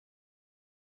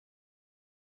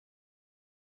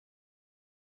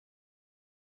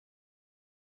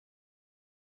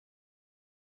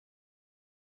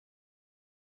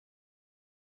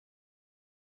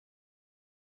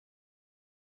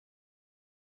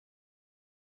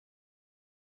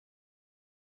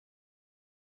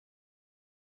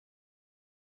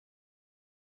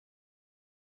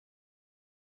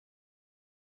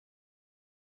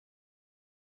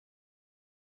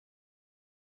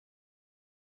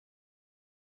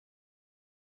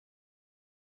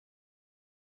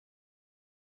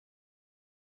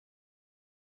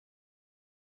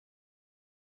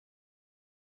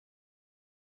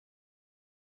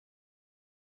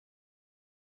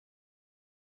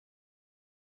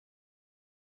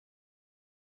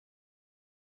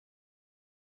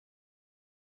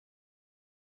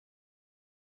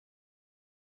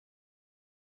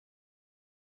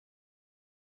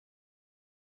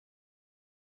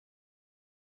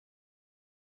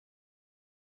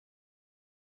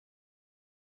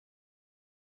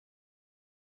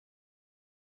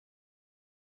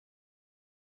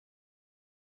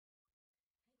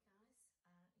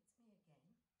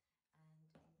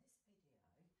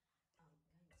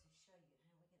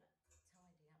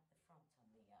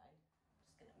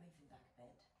back a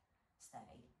bit. Stay.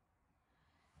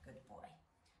 Good boy.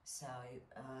 So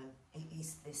it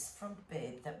is this front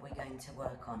bib that we're going to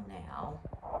work on now,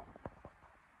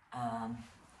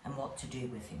 and what to do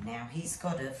with him. Now he's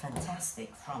got a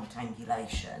fantastic front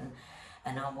angulation,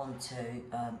 and I want to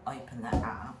open that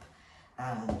up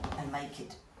and make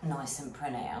it nice and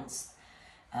pronounced.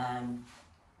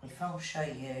 If I'll show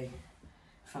you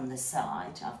from the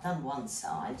side, I've done one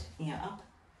side,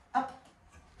 up,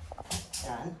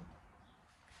 done.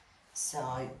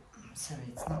 So, sorry,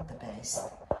 it's not the best.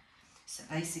 So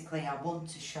basically I want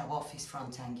to show off his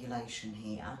front angulation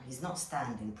here. He's not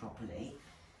standing properly,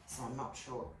 so I'm not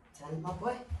sure. Turn, my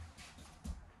boy.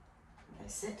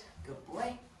 That's it, good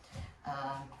boy.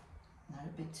 Not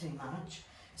a bit too much.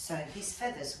 So his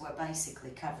feathers were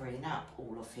basically covering up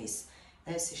all of his,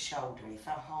 there's his shoulder. If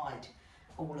I hide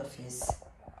all of his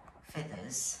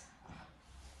feathers,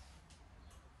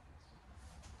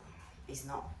 he's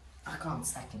not, I can't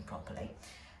stack him properly.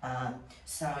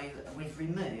 So we've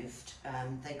removed,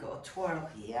 they got a twirl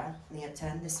here,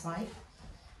 turn this way,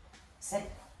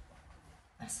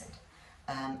 that's it,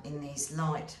 in these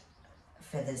light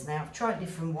feathers. Now I've tried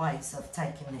different ways of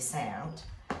taking this out.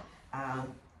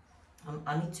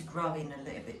 I need to grow in a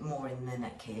little bit more in the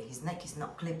neck here. His neck is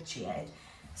not clipped yet,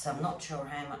 so I'm not sure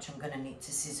how much I'm going to need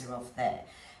to scissor off there.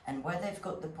 And where they've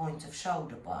got the point of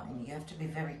shoulder bone, you have to be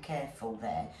very careful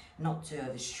there not to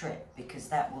overstrip, because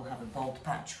that will have a bald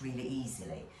patch really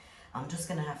easily. I'm just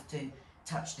going to have to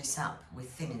touch this up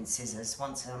with thinning scissors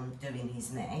once I'm doing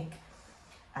his neck.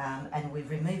 And we're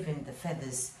removing the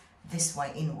feathers this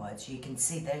way inwards. You can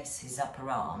see there's his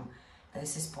upper arm,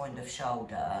 there's his point of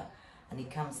shoulder, and he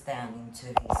comes down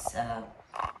into his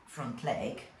front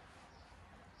leg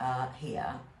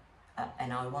here.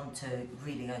 And I want to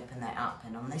really open that up,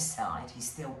 and on this side he's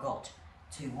still got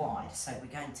too wide, so we're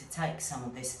going to take some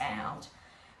of this out,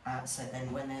 so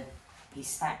then when he's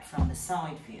stacked from the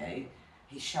side view,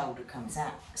 his shoulder comes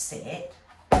out, sit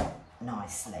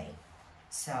nicely.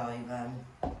 So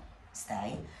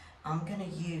stay. I'm going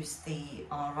to use the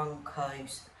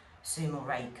Aaronco Sumo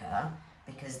raker,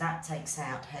 because that takes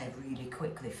out hair really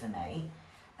quickly for me.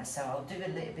 So I'll do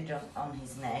a little bit on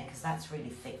his neck, because that's really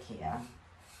thick here.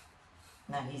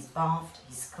 Now he's bathed,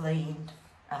 he's cleaned,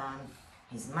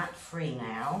 he's mat free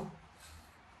now.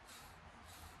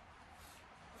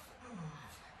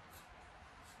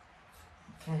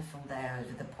 Careful there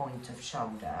over the point of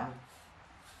shoulder.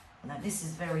 Now this is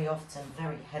very often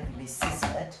very heavily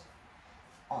scissored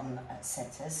on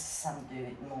setters. Some do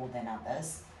it more than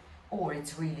others, or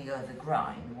it's really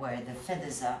overgrown where the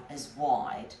feathers are as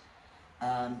wide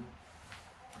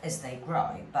as they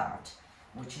grow, but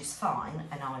which is fine,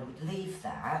 and I would leave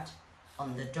that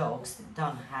on the dogs that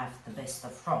don't have the best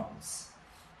of fronts.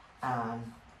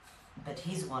 But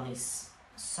his one is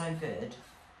so good,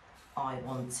 I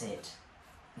want it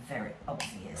very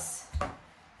obvious,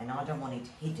 and I don't want it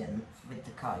hidden with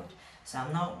the coat. So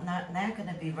I'm now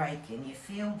going to be raking. You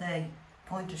feel the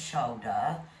point of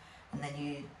shoulder, and then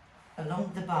you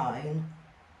along the bone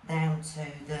down to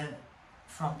the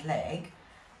front leg,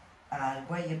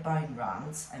 where your bone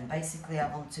runs, and basically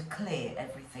I want to clear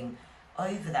everything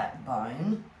over that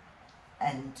bone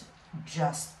and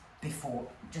just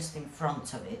in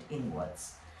front of it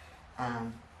inwards.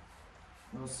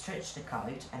 We'll stretch the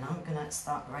coat, and I'm going to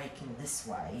start raking this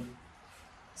way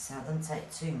so I don't take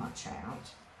too much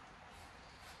out.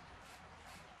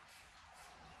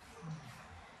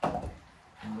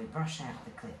 And we brush out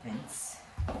the clippings,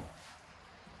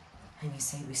 and you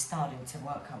see we're starting to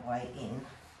work our way in.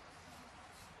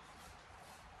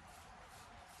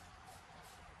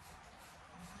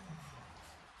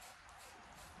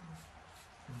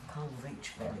 Can't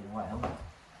reach very well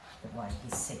the way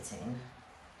he's sitting.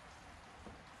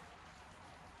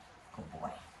 Good boy.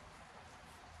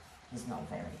 He's not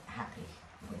very happy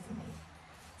with me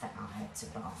that I had to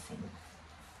bath him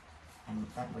and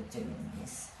that we're doing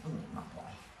this, isn't it, my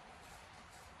boy?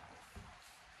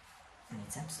 And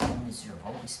it's absolutely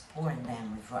miserable. It's pouring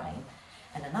down with rain.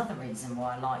 And another reason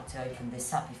why I like to open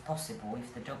this up, if possible,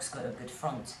 if the dog's got a good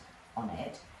front on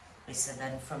it, so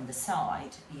then from the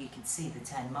side you can see the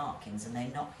tan markings, and they're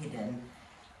not hidden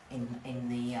in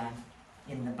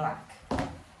the black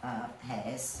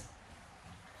hairs.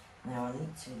 Now I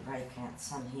need to rake out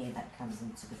some here that comes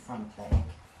into the front leg.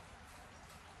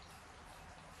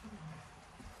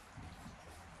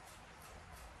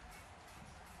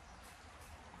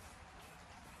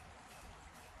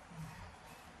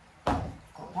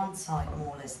 Got one side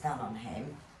more or less done on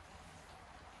him.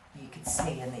 You can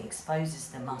see, and it exposes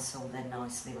the muscle then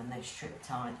nicely when they're stripped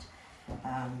tight.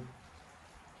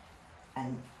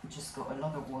 and just got a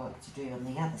lot of work to do on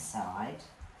the other side,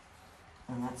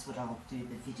 and that's what I'll do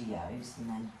the videos, and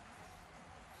then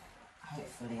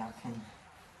hopefully I can.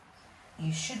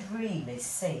 You should really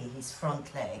see his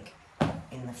front leg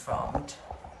in the front.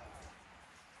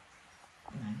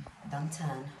 No, don't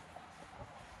turn.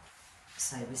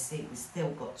 So we see we've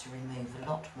still got to remove a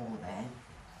lot more there.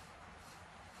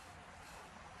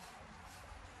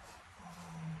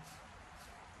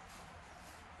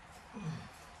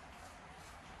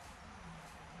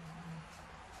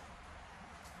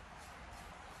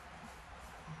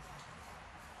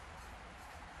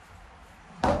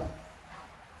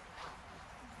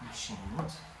 Wash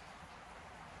out.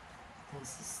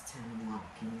 There's his tan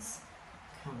markings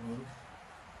coming.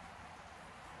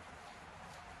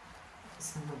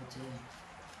 Some of the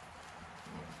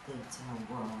detail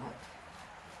work.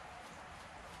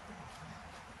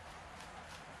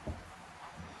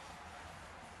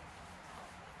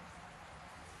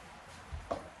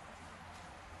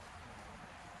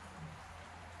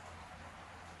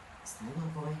 Stay,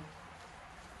 my boy.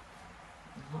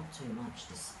 Not too much,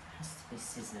 this has to be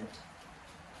scissored.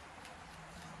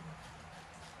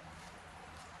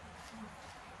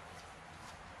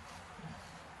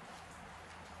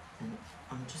 And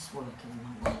I'm just working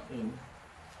my way in.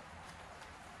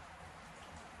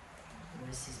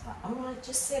 This is back. Alright,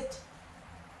 just sit.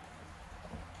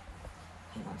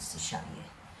 He wants to show you.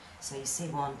 So you see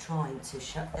why I'm trying to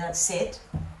show. Sit.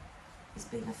 He's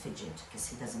being a fidget because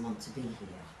he doesn't want to be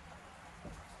here.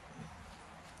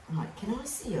 Right, can I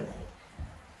see your leg,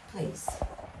 please?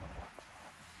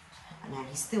 Now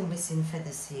he's still missing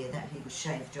feathers here that he was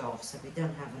shaved off, so we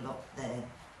don't have a lot there.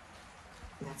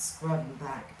 That's growing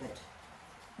back, but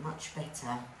much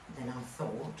better than I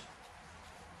thought.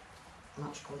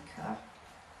 Much quicker.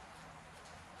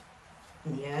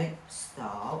 No,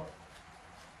 stop.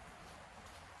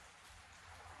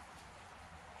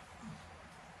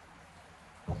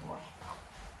 Oh boy.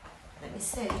 Let me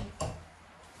see.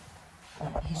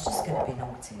 He's just going to be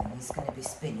naughty and he's going to be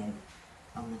spinning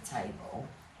on the table.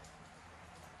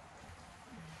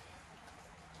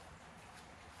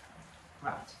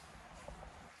 Right.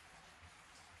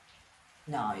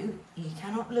 No, you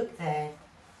cannot look there.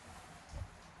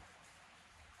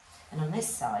 And on this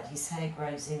side, his hair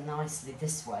grows in nicely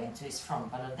this way into his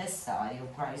front, but on this side,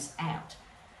 it grows out.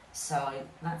 So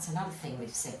that's another thing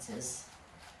with sitters,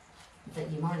 that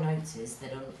you might notice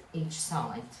that on each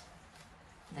side,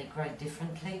 they grow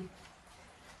differently,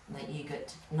 that you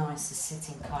get nicer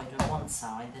sitting kind on one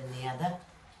side than the other.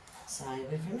 So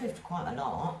we've removed quite a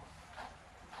lot.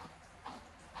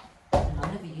 And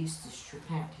I never used to strip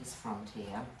out his front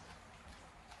here.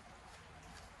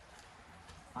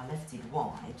 I left it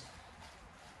wide,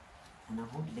 and I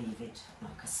would leave it,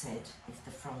 like I said, if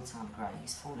the front aren't grey.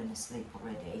 He's fallen asleep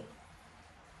already.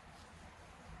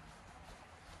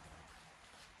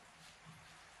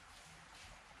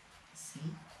 See?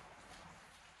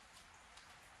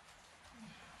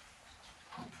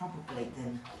 I'll probably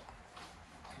then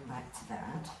come back to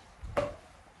that.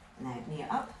 Now, knee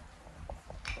up.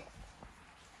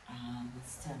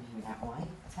 Let's turn him that way.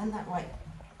 Turn that way.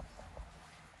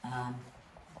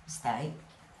 Stay.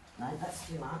 No, that's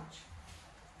too much.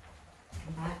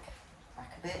 Come back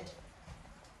a bit.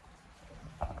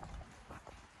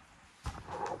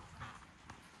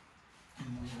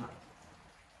 And we're up.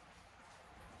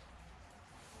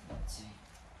 Let's see.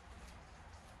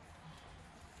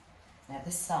 Now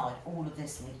this side, all of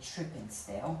this needs tripping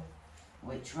still,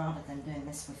 which rather than doing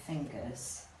this with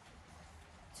fingers,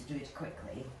 to do it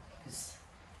quickly, because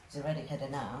he's already had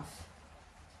enough,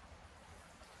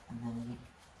 and then you...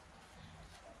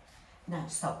 No,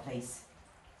 stop please.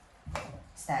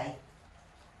 Stay.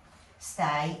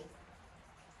 Stay.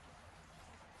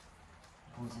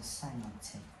 Boys are so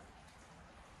naughty.